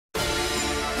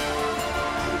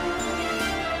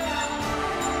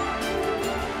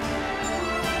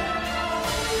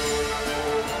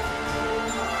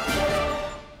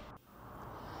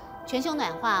全球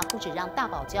暖化不止让大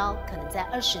堡礁可能在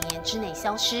20年之内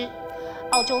消失，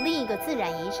澳洲另一个自然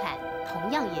遗产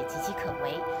同样也岌岌可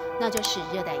危，那就是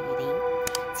热带雨林。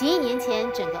几亿年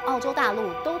前，整个澳洲大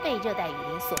陆都被热带雨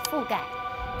林所覆盖，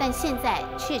但现在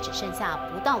却只剩下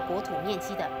不到国土面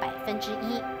积的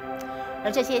1%。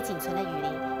而这些仅存的雨林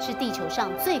是地球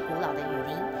上最古老的雨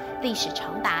林，历史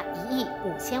长达1亿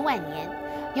5千万年，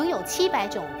拥有700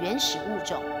种原始物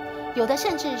种，有的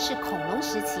甚至是恐龙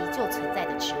时期就存在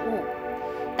的植物。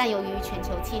但由于全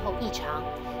球气候异常，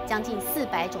将近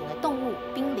400种的动物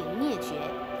濒临灭绝，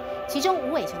其中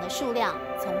无尾熊的数量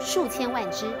从数千万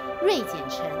只锐减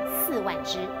成4万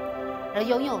只，而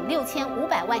拥有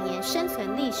6500万年生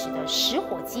存历史的食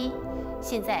火鸡，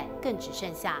现在更只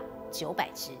剩下900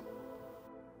只。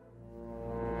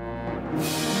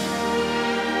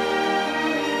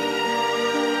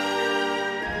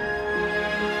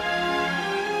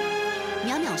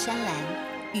袅袅山岚，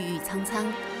郁郁苍苍，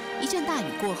一阵大雨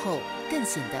过后，更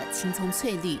显得青葱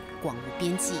翠绿，广无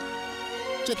边际。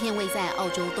这片位在澳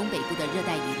洲东北部的热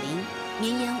带雨林，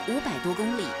绵延500多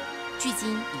公里，距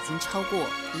今已经超过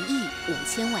1亿5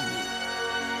千万年。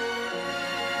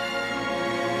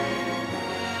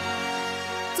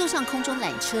坐上空中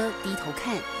缆车，低头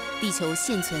看地球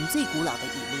现存最古老的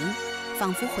雨林，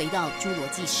仿佛回到侏罗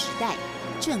纪时代，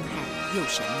震撼又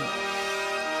神秘。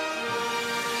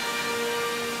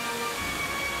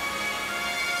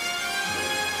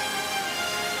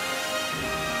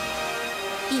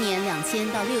一年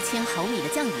2000到6000毫米的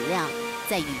降雨量，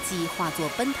在雨季化作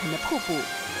奔腾的瀑布，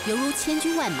犹如千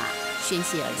军万马宣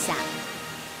泄而下。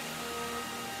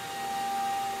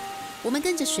我们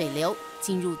跟着水流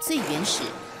进入最原始、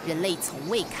人类从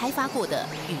未开发过的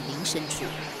雨林深处。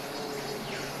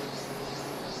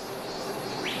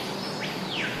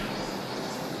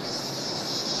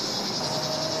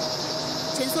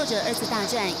乘坐着2次大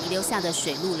战遗留下的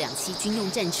水陆2栖军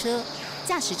用战车。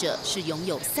驾驶者是拥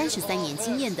有33年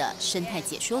经验的生态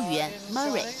解说员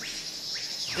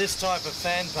Murray。This type of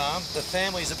fan palm, the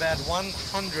family is about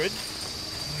 100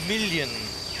 million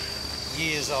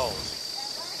years old.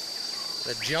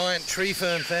 The giant tree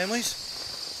fern families,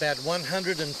 about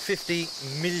 150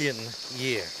 million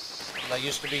year. They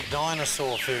used to be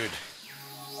dinosaur food.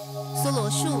 梭罗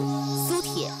树、苏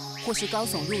铁或是高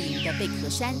耸入云的贝壳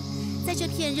山，在这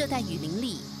片热带雨林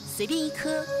里。随便一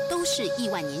棵都是亿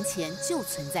万年前就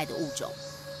存在的物种。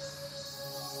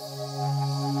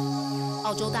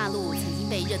澳洲大陆曾经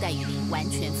被热带雨林完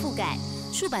全覆盖，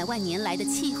数百万年来的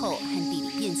气候和地理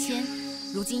变迁，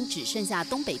如今只剩下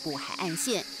东北部海岸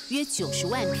线约90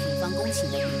万平方公顷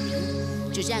的雨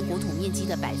林，只占国土面积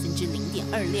的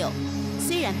0.26%。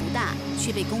虽然不大，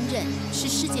却被公认是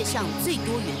世界上最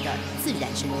多元的自然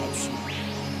生态区。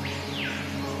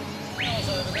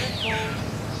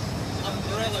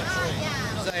Umbrella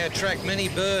tree. They attract many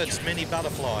birds, many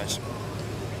butterflies.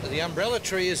 The umbrella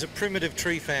tree is a primitive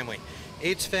tree family.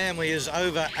 Its family is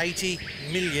over 80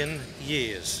 million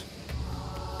years.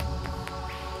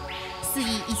 4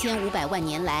亿1500万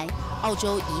年来，澳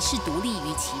洲遗世独立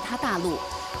于其他大陆，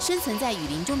生存在雨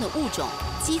林中的物种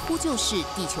几乎就是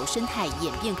地球生态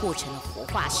演变过程的活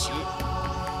化石。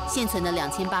现存的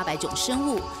2800种生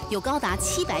物，有高达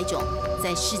700种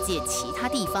在世界其他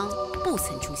地方不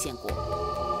曾出现过。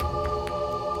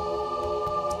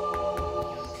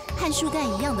和树干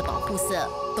一样的保护色，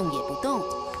动也不动。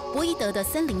博伊德的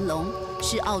森林龙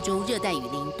是澳洲热带雨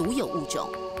林独有物种，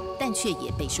但却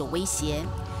也备受威胁，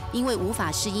因为无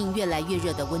法适应越来越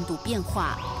热的温度变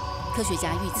化。科学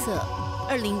家预测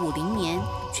，2050年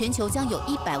全球将有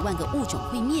100万个物种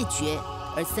会灭绝，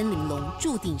而森林龙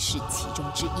注定是其中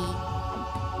之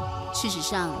一。事实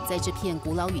上，在这片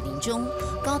古老雨林中，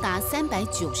高达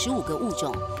395个物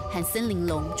种和森林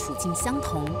龙处境相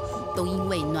同，都因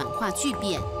为暖化巨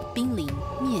变濒临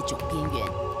灭种边缘。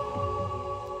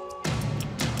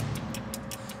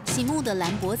醒目的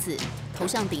蓝脖子，头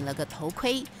上顶了个头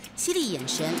盔，犀利眼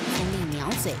神，锋利鸟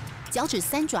嘴，脚趾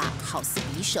3爪好似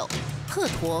匕首。鹤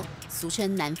驼，俗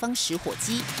称南方食火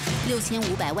鸡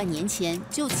，6500万年前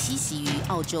就栖息于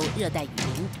澳洲热带雨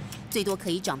林，最多可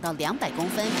以长到200公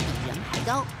分，比人还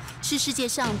高，是世界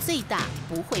上最大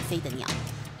不会飞的鸟。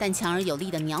但强而有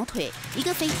力的鸟腿，一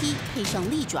个飞踢配上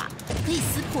利爪，可以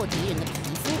撕破敌人的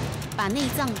皮肤，把内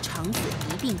脏、肠子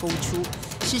一并攻出，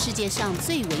是世界上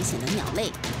最危险的鸟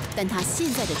类。但它现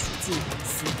在的处境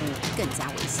似乎更加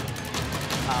危险。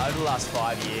Over the last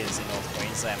 5 years in North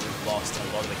Queensland, we've lost a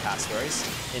lot of the cassowaries.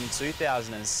 In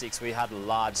 2006, we had a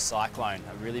large cyclone,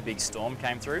 a really big storm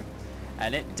came through,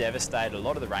 and it devastated a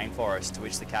lot of the rainforest to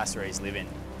which the cassowaries live in.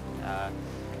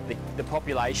 The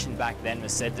population back then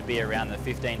was said to be around the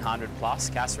 1,500 plus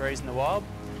cassowaries in the wild.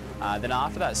 Then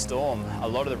after that storm, a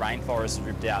lot of the rainforest was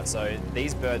ripped out, so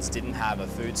these birds didn't have a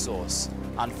food source.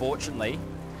 Unfortunately,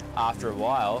 after a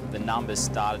while, the numbers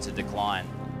started to decline.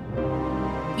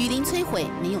 雨林摧毁，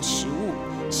没有食物，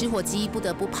食火鸡不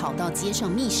得不跑到街上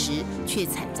觅食，却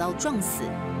惨遭撞死。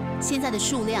现在的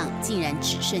数量竟然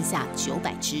只剩下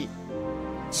900只。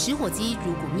食火鸡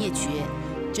如果灭绝，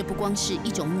这不光是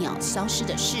一种鸟消失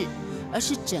的事，而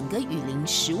是整个雨林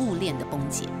食物链的崩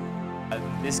解。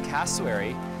This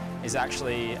cassowary is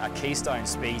actually a keystone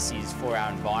species for our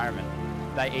environment.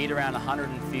 They eat around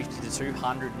 150 to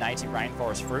 200 native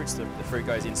rainforest fruits. The fruit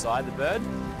goes inside the bird,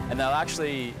 and they'll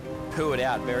actually poo it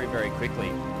out very, very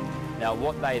quickly. Now,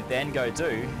 what they then go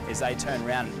do is they turn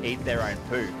around and eat their own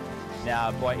poo.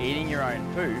 Now, by eating your own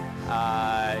poo,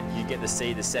 you get the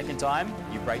seed the second time,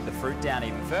 you break the fruit down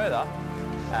even further,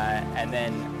 and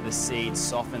then the seed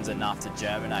softens enough to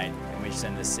germinate, in which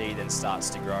then the seed then starts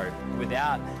to grow.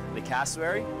 Without the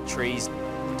cassowary, trees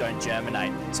don't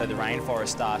germinate, so the rainforest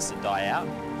starts to die out.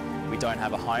 We don't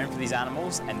have a home for these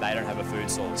animals, and they don't have a food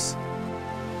source.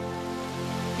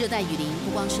 热带雨林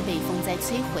不光是被风灾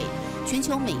摧毁，全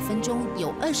球每分钟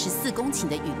有24公顷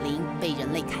的雨林被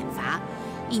人类砍伐，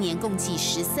一年共计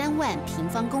13万平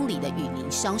方公里的雨林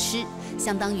消失，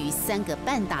相当于3个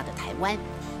半大的台湾。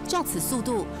照此速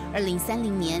度，2030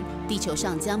年地球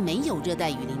上将没有热带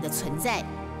雨林的存在，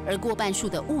而过半数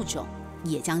的物种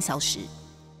也将消失。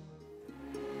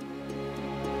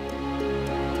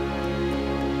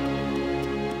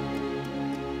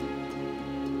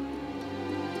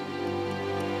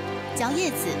嚼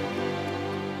叶子、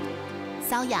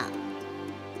搔痒、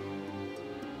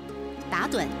打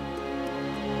盹、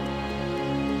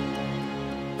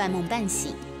半梦半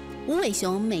醒，无尾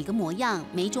熊每个模样、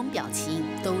每种表情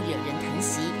都惹人疼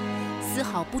惜，丝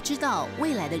毫不知道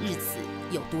未来的日子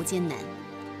有多艰难。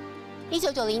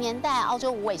1990年代，澳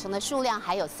洲无尾熊的数量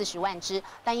还有40万只，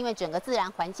但因为整个自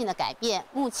然环境的改变，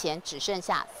目前只剩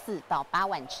下4到8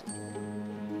万只。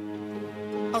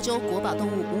澳洲国宝动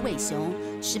物无尾熊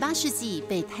，18世纪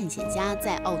被探险家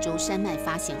在澳洲山脉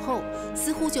发现后，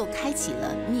似乎就开启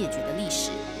了灭绝的历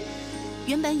史。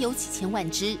原本有几千万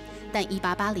只，但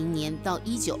1880年到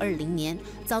1920年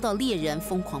遭到猎人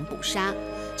疯狂捕杀，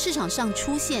市场上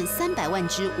出现300万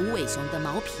只无尾熊的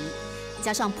毛皮，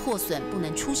加上破损不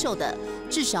能出售的，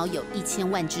至少有1000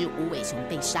万只无尾熊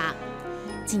被杀。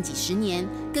近几十年，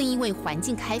更因为环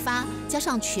境开发，加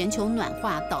上全球暖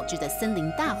化导致的森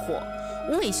林大火，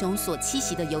无尾熊所栖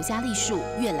息的尤加利树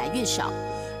越来越少，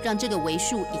让这个为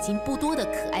数已经不多的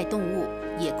可爱动物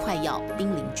也快要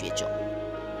濒临绝种。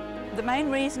The main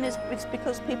reason is it's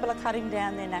because people are cutting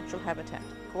down their natural habitat.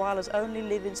 Koalas only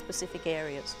live in specific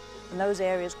areas, and those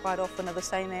areas quite often are the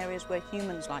same areas where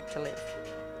humans like to live.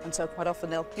 And so quite often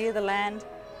they'll clear the land,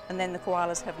 and then the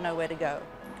koalas have nowhere to go.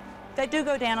 They do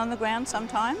go down on the ground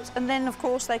sometimes, and then of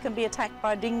course they can be attacked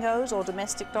by dingoes, or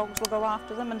domestic dogs will go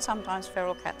after them, and sometimes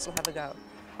feral cats will have a go.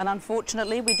 And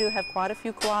unfortunately, we do have quite a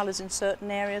few koalas in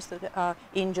certain areas that are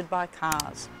injured by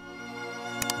cars.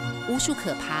 无树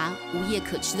可爬、无叶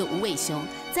可吃的无尾熊，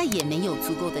再也没有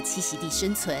足够的栖息地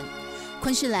生存。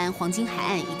昆士兰黄金海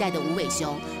岸一带的无尾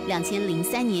熊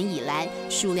，2003年以来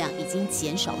数量已经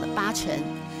减少了80%，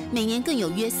每年更有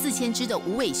约4000只的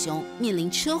无尾熊面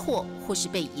临车祸或是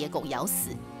被野狗咬死。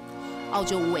澳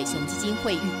洲无尾熊基金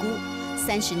会预估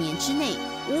，30年之内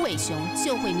无尾熊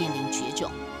就会面临绝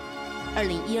种。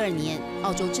2012年，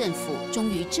澳洲政府终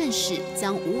于正式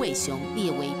将无尾熊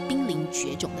列为濒临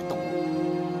绝种的动物。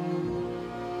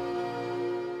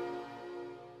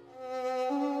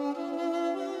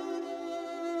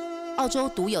澳洲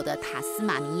独有的塔斯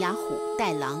马尼亚虎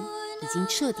袋狼已经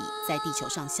彻底在地球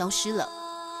上消失了。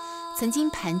曾经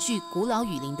盘踞古老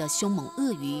雨林的凶猛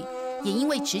鳄鱼，也因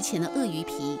为值钱的鳄鱼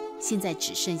皮，现在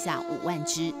只剩下5万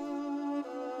只。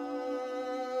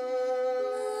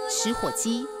食火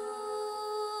鸡、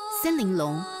森林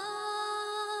龙、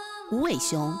无尾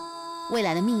熊，未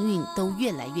来的命运都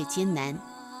越来越艰难。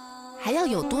还要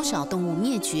有多少动物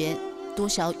灭绝，多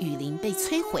少雨林被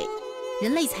摧毁，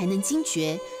人类才能惊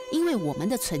觉？因为我们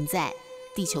的存在，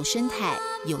地球生态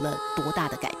有了多大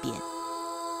的改变？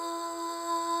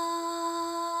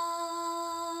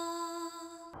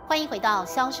欢迎回到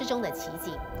消失中的奇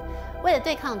景。为了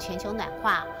对抗全球暖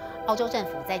化，澳洲政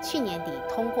府在去年底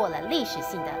通过了历史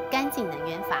性的干净能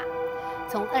源法。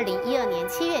从2012年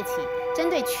7月起，针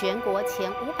对全国前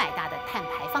500大的碳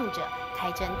排放者开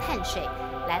征碳税，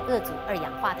来遏阻2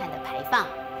氧化碳的排放。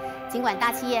尽管大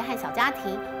企业和小家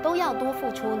庭都要多付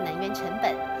出能源成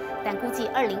本，但估计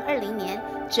2020年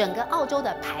整个澳洲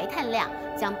的排碳量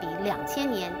将比2000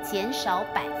年减少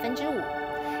5%。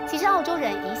其实澳洲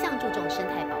人一向注重生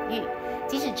态保育，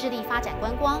即使致力发展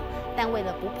观光，但为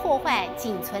了不破坏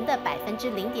仅存的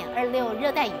0.26%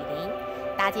热带雨林，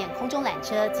搭建空中缆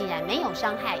车竟然没有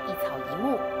伤害一草一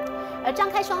木。而张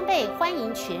开双臂欢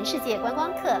迎全世界观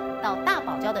光客到大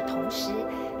堡礁的同时，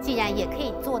竟然也可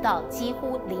以做到几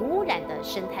乎零污染的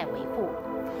生态维护。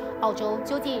澳洲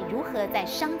究竟如何在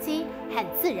商机和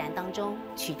自然当中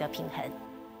取得平衡？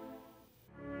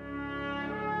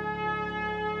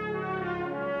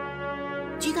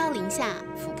居高临下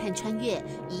俯瞰穿越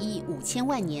1亿5千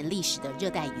万年历史的热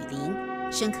带雨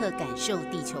林，深刻感受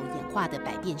地球演化的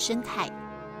百变生态。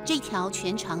这条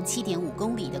全长7.5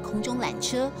公里的空中缆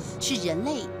车，是人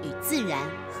类与自然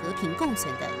和平共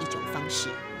存的一种方式。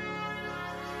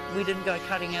We didn't go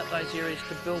cutting out those areas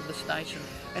to build the station.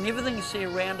 And everything you see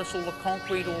around us, all the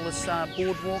concrete, all this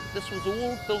boardwalk, this was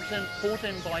all brought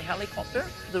in by helicopter.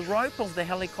 The rope of the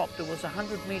helicopter was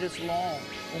 100 metres long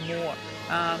or more.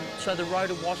 So the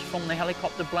rotor wash from the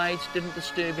helicopter blades didn't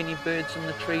disturb any birds in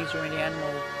the trees or any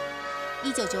animals.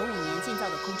 1995年建造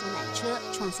的空中缆车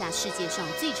创下世界上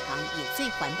最长也最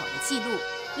环保的纪录，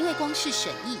因为光是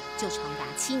审议就长达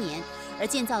7年，而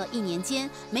建造了1年间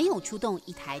没有出动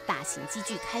一台大型机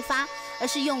具开发，而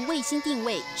是用卫星定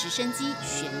位、直升机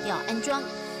悬吊安装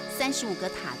，35个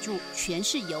塔柱全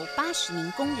是由80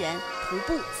名工人徒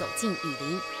步走进雨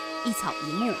林，一草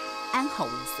一木安好无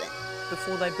损。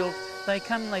Before they built, they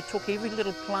took every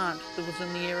little plant that was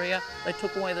in the area, they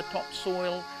took away the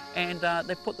topsoil, and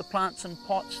they put the plants in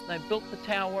pots. They built the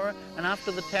tower, and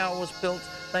after the tower was built,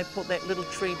 they put that little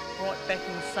tree right back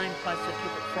in the same place they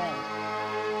took it from.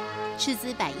 斥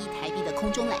资100亿台币的空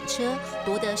中缆车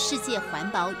夺得世界环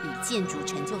保与建筑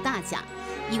成就大奖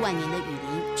，1万年的雨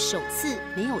林首次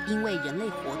没有因为人类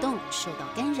活动受到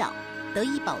干扰，得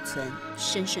以保存，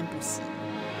生生不息。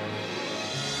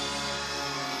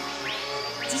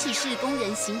即使是工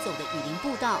人行走的雨林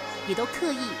步道，也都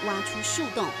刻意挖出树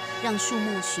洞，让树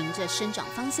木循着生长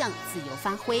方向自由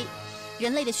发挥。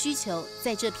人类的需求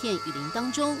在这片雨林当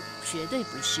中绝对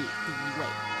不是第一位。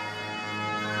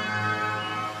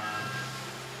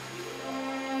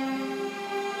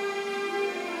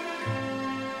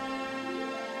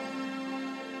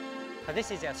This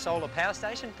is our solar power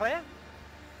station, Claire.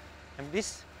 And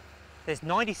there's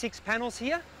 96 panels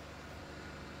here.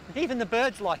 And even the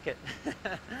birds like it.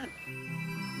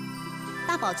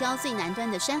 大堡礁最南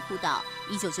端的珊瑚岛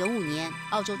，1995年，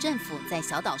澳洲政府在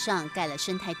小岛上盖了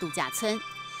生态度假村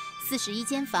，41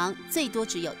间房，最多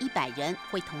只有100人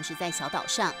会同时在小岛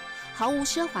上，毫无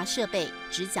奢华设备，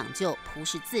只讲究朴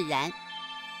实自然。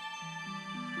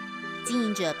经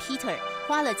营者 Peter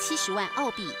花了70万澳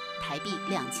币。台币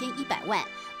2100万，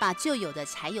把旧有的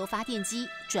柴油发电机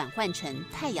转换成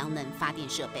太阳能发电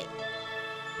设备。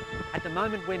At the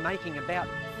moment, we're making about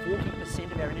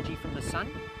 40% of our energy from the sun.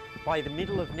 By the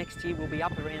middle of next year, we'll be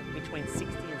up around between 60%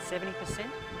 and 70%.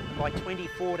 And by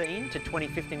 2014 to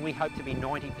 2015, we hope to be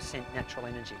 90% natural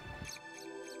energy.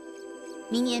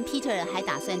 明年 Peter 还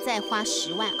打算再花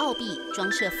10万澳币装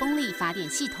设风力发电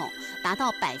系统，达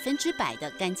到100%的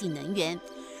干净能源。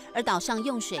而岛上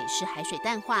用水是海水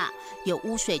淡化，有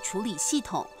污水处理系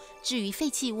统，至于废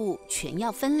弃物全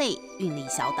要分类运离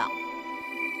小岛。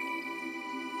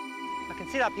I can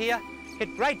sit up here,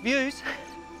 get great views,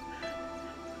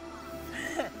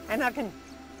 and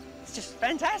it's just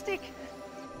fantastic.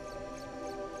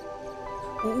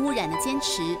 无污染的坚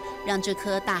持，让这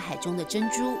颗大海中的珍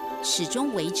珠始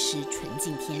终维持纯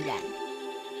净天然。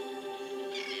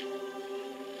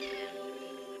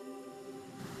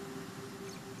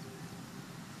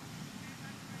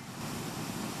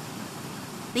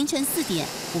凌晨4点，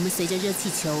我们随着热气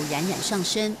球冉冉上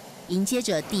升，迎接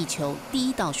着地球第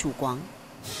一道曙光。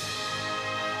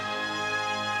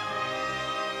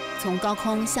从高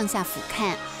空向下俯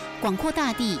瞰，广阔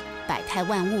大地，百态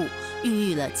万物，孕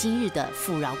育了今日的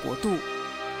富饶国度。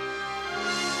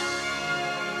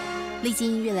历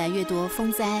经越来越多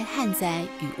风灾、旱灾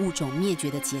与物种灭绝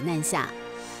的劫难下，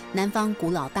南方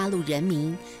古老大陆人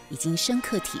民已经深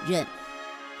刻体认。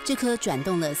这颗转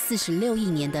动了46亿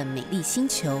年的美丽星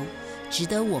球，值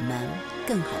得我们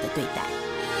更好的对待。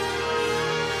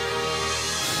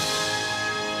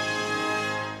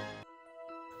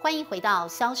欢迎回到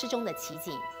消失中的奇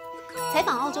景。采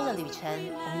访澳洲的旅程，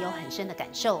我们有很深的感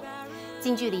受。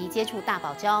近距离接触大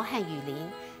堡礁和雨林，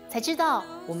才知道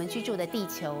我们居住的地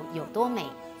球有多美。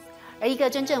而一个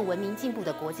真正文明进步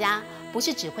的国家，不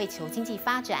是只会求经济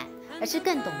发展，而是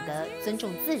更懂得尊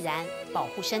重自然，保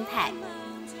护生态。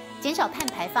减少碳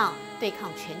排放，对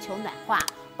抗全球暖化，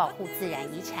保护自然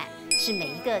遗产，是每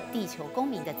一个地球公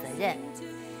民的责任。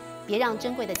别让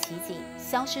珍贵的奇景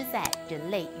消失在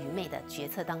人类愚昧的决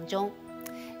策当中。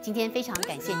今天非常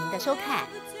感谢您的收看，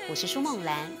我是舒梦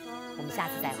兰，我们下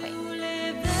次再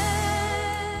会。